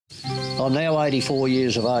I'm now 84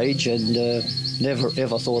 years of age and never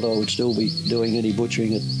ever thought I would still be doing any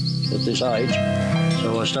butchering at this age.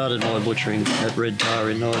 So I started my butchering at Redcar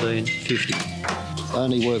in 1950. I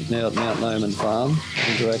only work now at Mount Noman Farm,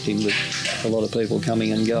 interacting with a lot of people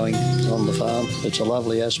coming and going on the farm. It's a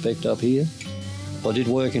lovely aspect up here. I did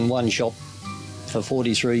work in one shop for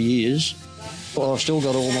 43 years. Well, I've still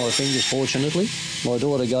got all my fingers, fortunately. My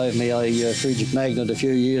daughter gave me a fridge magnet a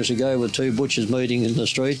few years ago with two butchers meeting in the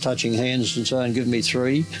street, touching hands and saying, give me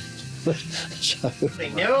three. So...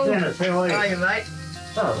 Neville, how are you, mate?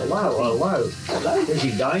 Oh, hello. Hello, is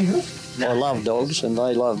he dangerous? I love dogs and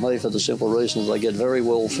they love me for the simple reason they get very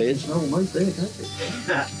well fed. Oh, mate, there, don't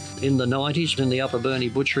you? In the 90s, in the Upper Burney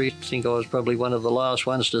butchery, I think I was probably one of the last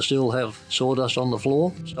ones to still have sawdust on the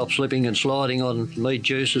floor. Stop slipping and sliding on meat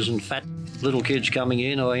juices and fat. Little kids coming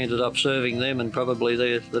in, I ended up serving them and probably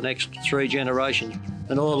the next 3 generations.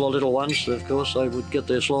 And all the little ones, of course, they would get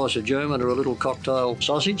their slice of German or a little cocktail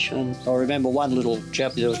sausage. And I remember one little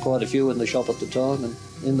chap, there was quite a few in the shop at the time, and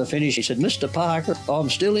in the finish he said, Mr. Parker, I'm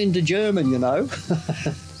still into German, you know.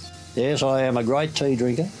 Yes, I am a great tea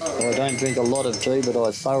drinker. I don't drink a lot of tea, but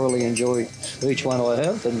I thoroughly enjoy each one I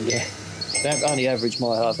have, and that only average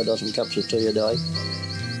my half a dozen cups of tea a day.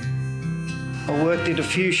 I worked at a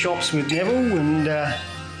few shops with Neville and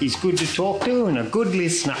he's good to talk to and a good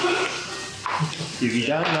listener. If you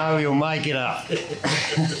don't know, he'll make it up.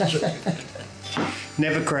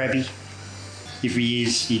 Never crabby. If he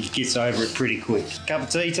is, he gets over it pretty quick. Cup of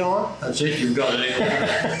tea time? That's it, you've got it.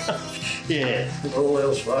 Yeah. All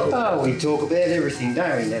else, Oh, we talk about everything,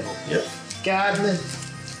 don't we, Neville? Yep. Gardening,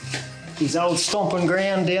 his old stomping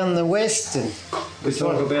ground down the west, and We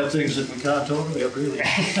talk about things that we can't talk about, really.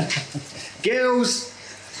 girls.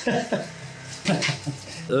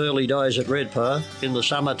 Early days at Redcar, in the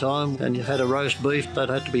summertime, and you had a roast beef that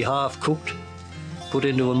had to be half cooked, put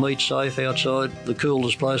into a meat safe outside. The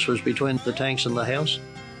coolest place was between the tanks and the house.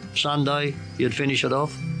 Sunday, you'd finish it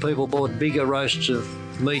off. People bought bigger roasts of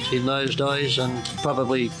meat in those days and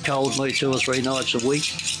probably cold meat 2 or 3 nights a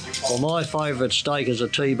week. Well, my favourite steak is a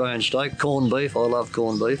T-bone steak, corned beef. I love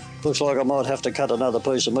corned beef. Looks like I might have to cut another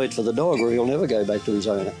piece of meat for the dog or he'll never go back to his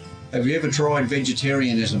owner. Have you ever tried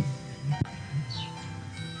vegetarianism?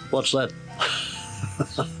 What's that?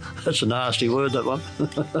 That's a nasty word, that one.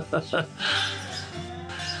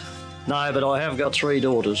 No, but I have got 3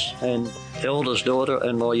 daughters, and eldest daughter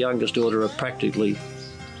and my youngest daughter are practically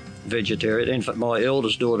vegetarian. In fact, my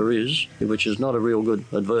eldest daughter is, which is not a real good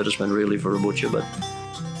advertisement really for a butcher, but...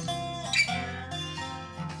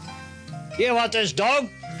 You want this dog?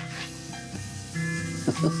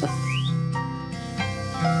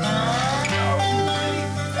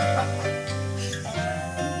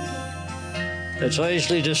 It's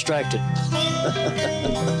easily distracted.